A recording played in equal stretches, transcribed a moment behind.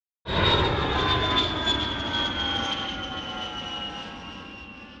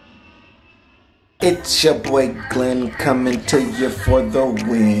It's your boy Glenn coming to you for the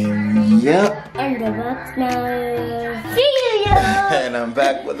win. Yep. And the box now video. And I'm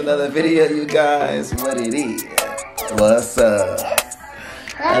back with another video, you guys. What it is? What's up?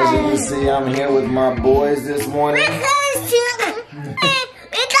 As you can see, I'm here with my boys this morning.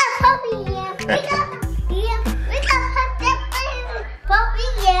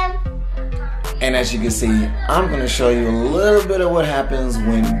 And as you can see, I'm gonna show you a little bit of what happens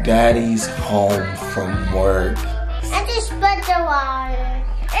when daddy's home from work. I just spent the water.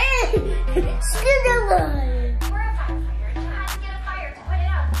 Spit the water. How to get a fire to put it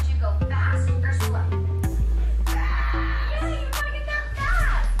out. Would you go fast or slow? You want to get that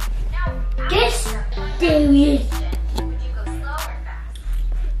fast. Now, This there is. would you go slow or fast?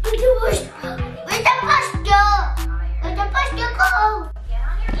 Where's the push go? Where's the push go? Get on your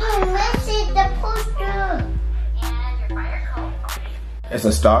Oh, let's see the poster. and your fire coat. It's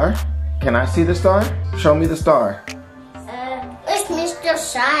a star? Can I see the star? Show me the star. It's Mr.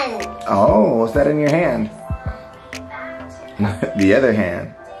 Sun. Oh, what's that in your hand? The other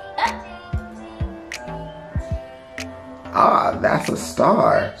hand. Ah, that's a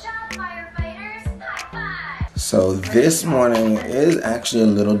star. Good job, firefighters. High five. So this morning is actually a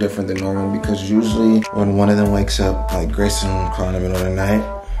little different than normal because usually when one of them wakes up, like Grayson crying in the middle of the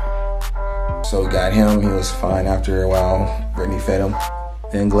night. So we got him, he was fine after a while. Brittany fed him.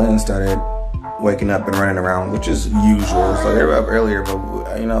 Then Glenn started waking up and running around, which is usual. So they were up earlier,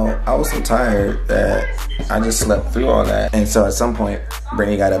 but you know, I was so tired that I just slept through all that. And so at some point,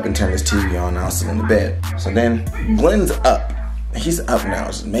 Brittany got up and turned his TV on, and I was still in the bed. So then Glenn's up. He's up now,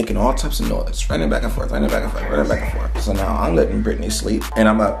 just making all types of noise, running back and forth, running back and forth, running back and forth. So now I'm letting Brittany sleep, and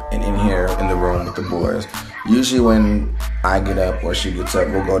I'm up and in here in the room with the boys. Usually when I get up or she gets up,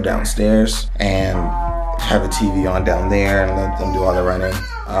 we'll go downstairs and have the TV on down there and let them do all the running.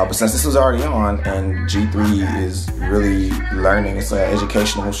 But since this was already on and G3 is really learning, it's an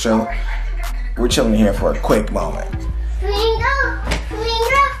educational show, we're chilling here for a quick moment.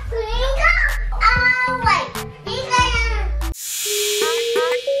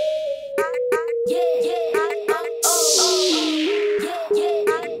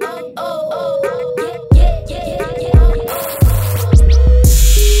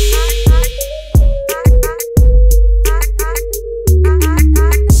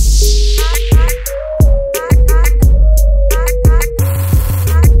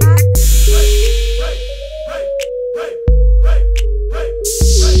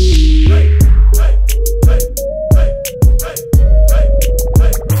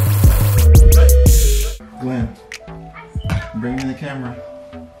 Bring me the camera.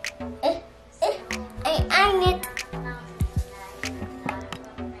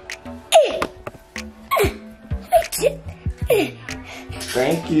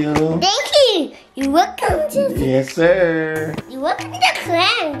 Thank you. Thank you. You're welcome to Yes, sir. You're welcome to the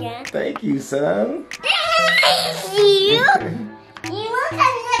camera. Thank you, son. Thank you. You're welcome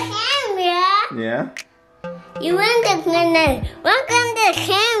to the camera. Yeah? You want the camera? Welcome to the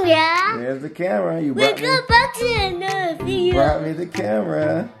camera. There's the camera. You We brought me, go back to another video. brought me the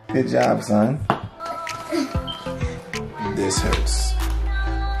camera. Good job, son. This hurts.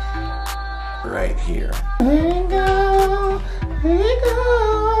 Right here. Let go. Let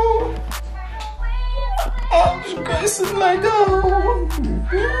go. Oh, Grayson, let go.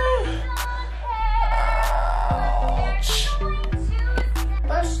 Ouch.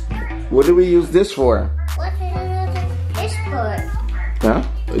 What do we use this for? What is this for? Huh?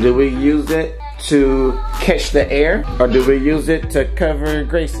 Do we use it to catch the air? Or do we use it to cover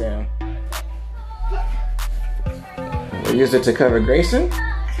Grayson? We use it to cover Grayson?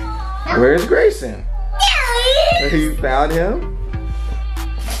 Where's Grayson? You found him?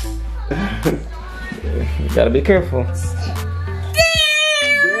 You gotta be careful. There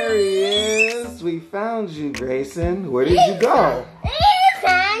he is. We found you, Grayson. Where did you go? We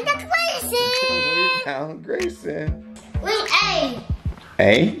found the Grayson. We found Grayson. Wait, A.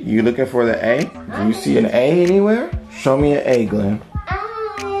 A? You looking for the A? Do you see an A anywhere? Show me an A, Glenn. Where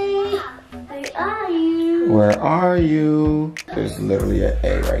are you? Where are you? There's literally an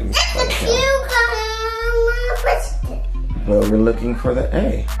A right in front of him. But we're looking for the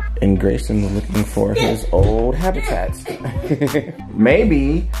A. And Grayson was looking for his old habitats.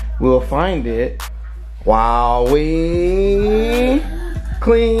 Maybe we'll find it while we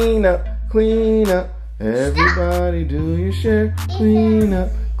clean up, clean up. Everybody do your share. Clean up,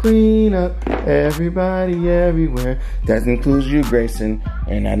 clean up. Everybody everywhere. That includes you, Grayson.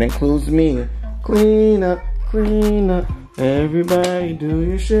 And that includes me. Clean up, clean up. Everybody do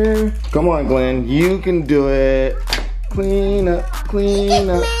your share. Come on, Glenn. You can do it. Clean up, clean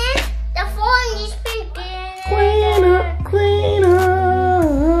up. The phone is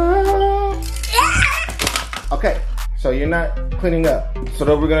So you're not cleaning up. So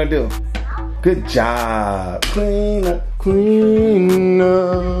what we're gonna do? Good job. Clean up, clean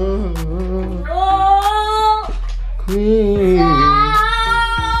up. Clean.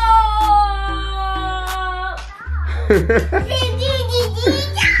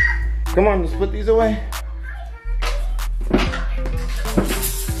 Come on, let's put these away.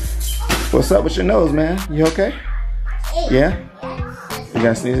 What's up with your nose, man? You okay? Yeah? You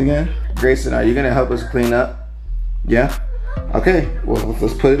gotta sneeze again? Grayson, are you gonna help us clean up? Yeah? Okay, well,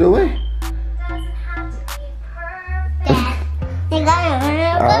 let's put it away.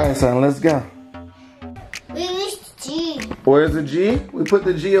 Alright, son, let's go. Where's the G? Where's the G? We put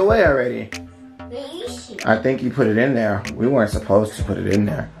the G away already. Where is she? I think you put it in there. We weren't supposed to put it in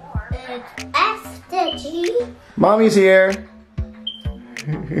there. After G. Mommy's here.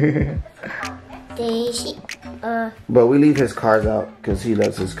 Daisy. But we leave his cars out because he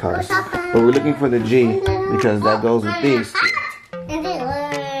loves his cars. But we're looking for the G because that goes with these.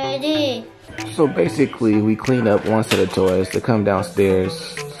 So basically, we cleaned up one set of toys to come downstairs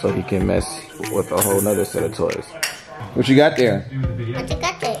so he can mess with a whole nother set of toys. What you got there? What you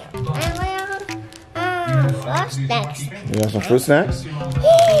got there? Fruit snacks. You got some fruit snacks?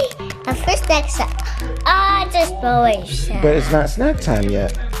 A fruit snacks. Just boys. But it's not snack time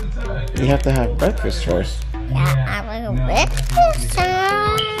yet. You have to have breakfast first. Yeah, I will breakfast time.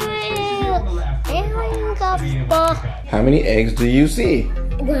 How many eggs do you see?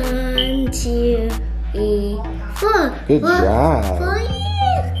 1, 2, 3, 4. Good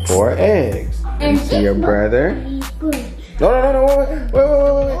job. 4 eggs. And you see your brother? No, wait.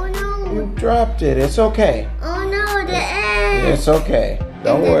 Oh no. You dropped it. It's okay. Oh no, the egg. It's okay.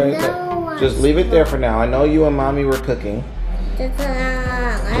 Don't worry. Just leave it there for now. I know you and mommy were cooking. Just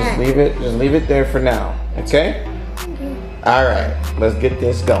leave it there for now. Okay? Alright, let's get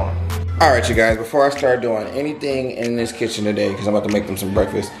this going. Alright, you guys, before I start doing anything in this kitchen today, because I'm about to make them some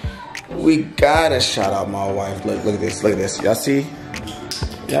breakfast, we gotta shout out my wife. Look at this, look at this. Y'all see?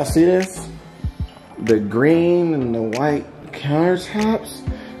 Y'all see this? The green and the white countertops.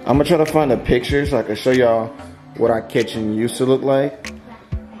 I'm gonna try to find a picture so I can show y'all what our kitchen used to look like.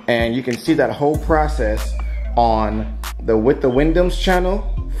 And you can see that whole process on the With the Wyndham's channel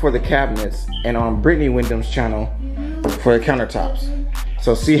for the cabinets and on Brittany Wyndham's channel for the countertops.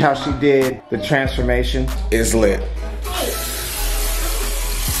 So see how she did the transformation? It's lit.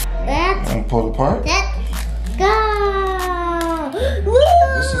 And pull it apart. Let's go. Woo!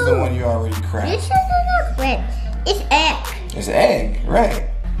 This is the one you already cracked. This is not red. It's egg. It's egg, right?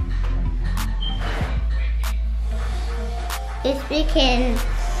 It's became.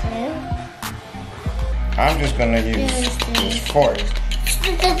 I'm just gonna use this fork.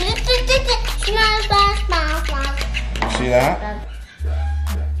 See that?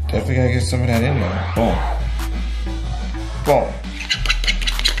 Definitely gotta get some of that in there. Boom. Boom.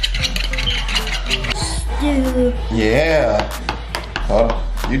 Yeah. Hold on.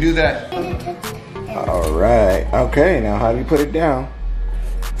 You do that. All right. Okay, now how do you put it down?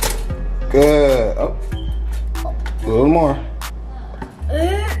 Good. Oh. A little more.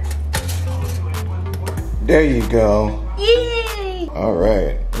 There you go. Yay! All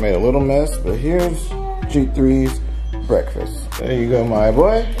right. Made a little mess, but here's G3's breakfast. There you go, my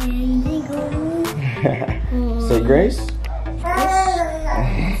boy. Say grace.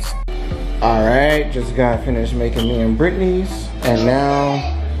 All right, just got finished making me and Brittany's, and now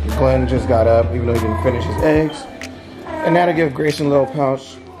Glenn just got up, even though he didn't finish his eggs. And now to give Grayson a little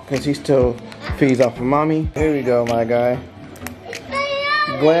pouch, because he still feeds off of mommy. Here we go, my guy.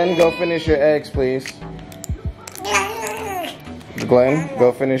 Glenn, go finish your eggs, please. Glenn,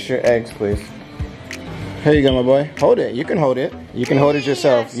 go finish your eggs, please. Here you go, my boy. Hold it. You can hold it. You can hold it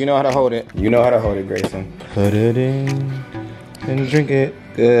yourself. You know how to hold it. You know how to hold it, Grayson. Put it in and drink it.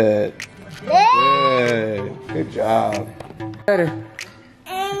 Good. Good. Good job. Better.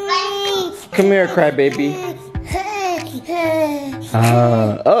 Come here, crybaby.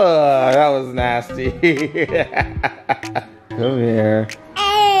 Oh, that was nasty. Come here.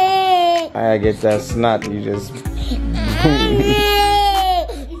 I get that snot you just.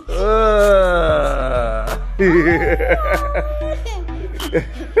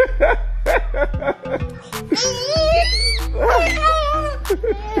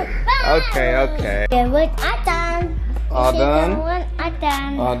 Okay. All done?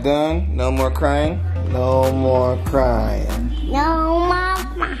 All done? No more crying? No more crying. No more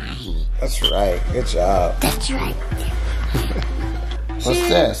crying. That's right. Good job. That's right. What's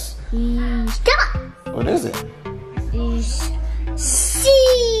this? Stop. What is it? C.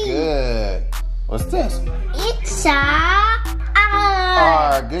 Good. What's this? It's a R.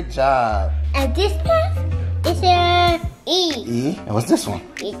 R. Good job. And this one is It's a E. E. And what's this one?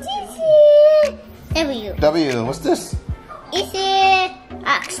 It's a W. W. What's this? It's a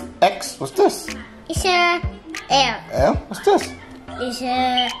X. X. What's this? It's a L. L. What's this? It's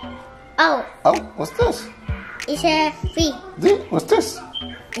a O. O. What's this? It's a V. Z. What's this?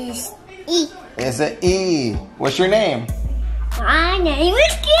 It's E. It's an E. What's your name? My name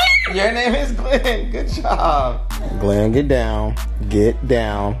is Glenn. Your name is Glenn. Good job. Glenn, get down. Get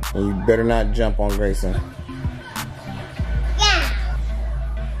down. And you better not jump on Grayson. Yeah.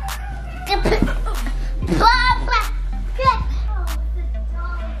 Blah, blah, blah.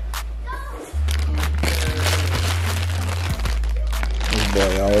 This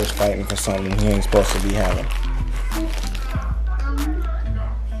boy always fighting for something he ain't supposed to be having.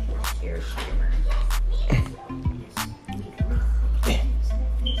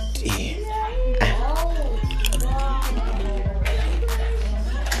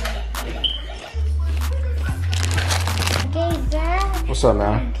 What's up,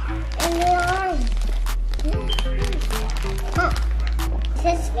 man? And the arm.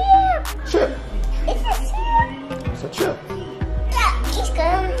 It's a Chip. It's a It's a chip. Yeah, it's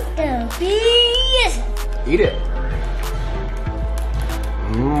going to be. Eat it.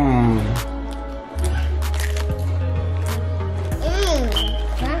 Mmm.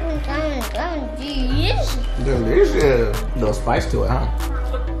 Delicious. A little spice to it, huh?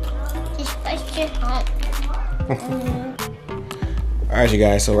 Alright, you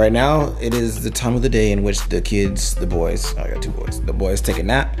guys, so right now it is the time of the day in which the kids, the boys, I got two boys, the boys take a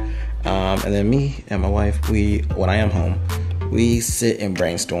nap, and then me and my wife, when I am home, we sit and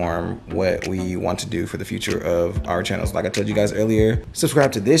brainstorm what we want to do for the future of our channels. Like I told you guys earlier,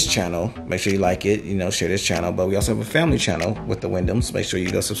 subscribe to this channel, make sure you like it, share this channel, but we also have a family channel with the Wyndhams, make sure you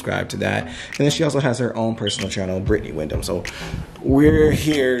go subscribe to that. And then she also has her own personal channel, Brittany Wyndham. So we're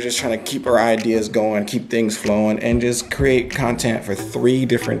here just trying to keep our ideas going, keep things flowing, and just create content for 3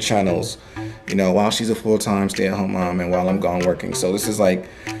 different channels, while she's a full-time stay-at-home mom and while I'm gone working. So this is like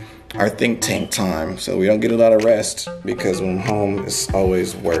our think tank time, so we don't get a lot of rest because when I'm home it's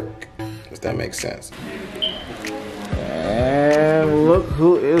always work, if that makes sense. And look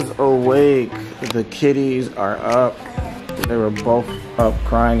who is awake. The kitties are up. They were both up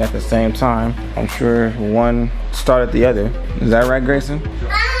crying at the same time. I'm sure one started the other. Is that right, Grayson?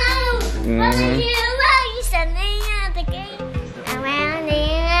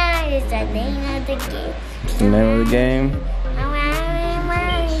 The name of the game?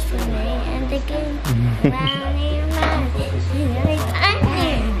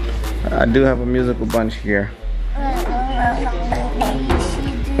 I do have a musical bunch here.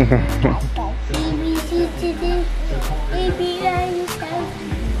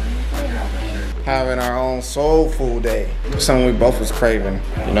 Having our own soul food day. Something we both was craving.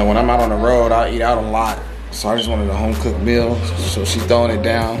 When I'm out on the road, I eat out a lot. So I just wanted a home cooked meal. So she's throwing it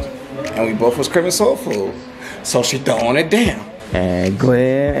down. And we both was craving soul food. So she throwing it down. And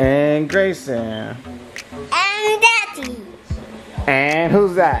Glenn and Grayson. And Daddy. And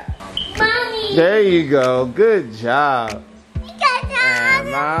who's that? Mommy. There you go. Good job. And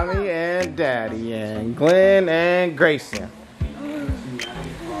Mommy and Daddy and Glenn and Grayson.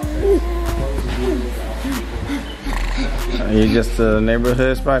 You're just a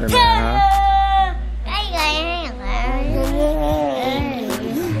neighborhood Spider-Man, huh?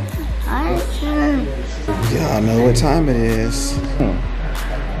 Y'all know what time it is.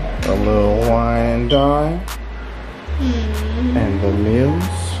 A little wine and dine. And the meals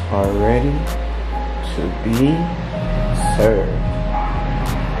are ready to be served.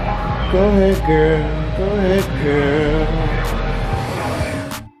 Go ahead, girl. Go ahead, girl.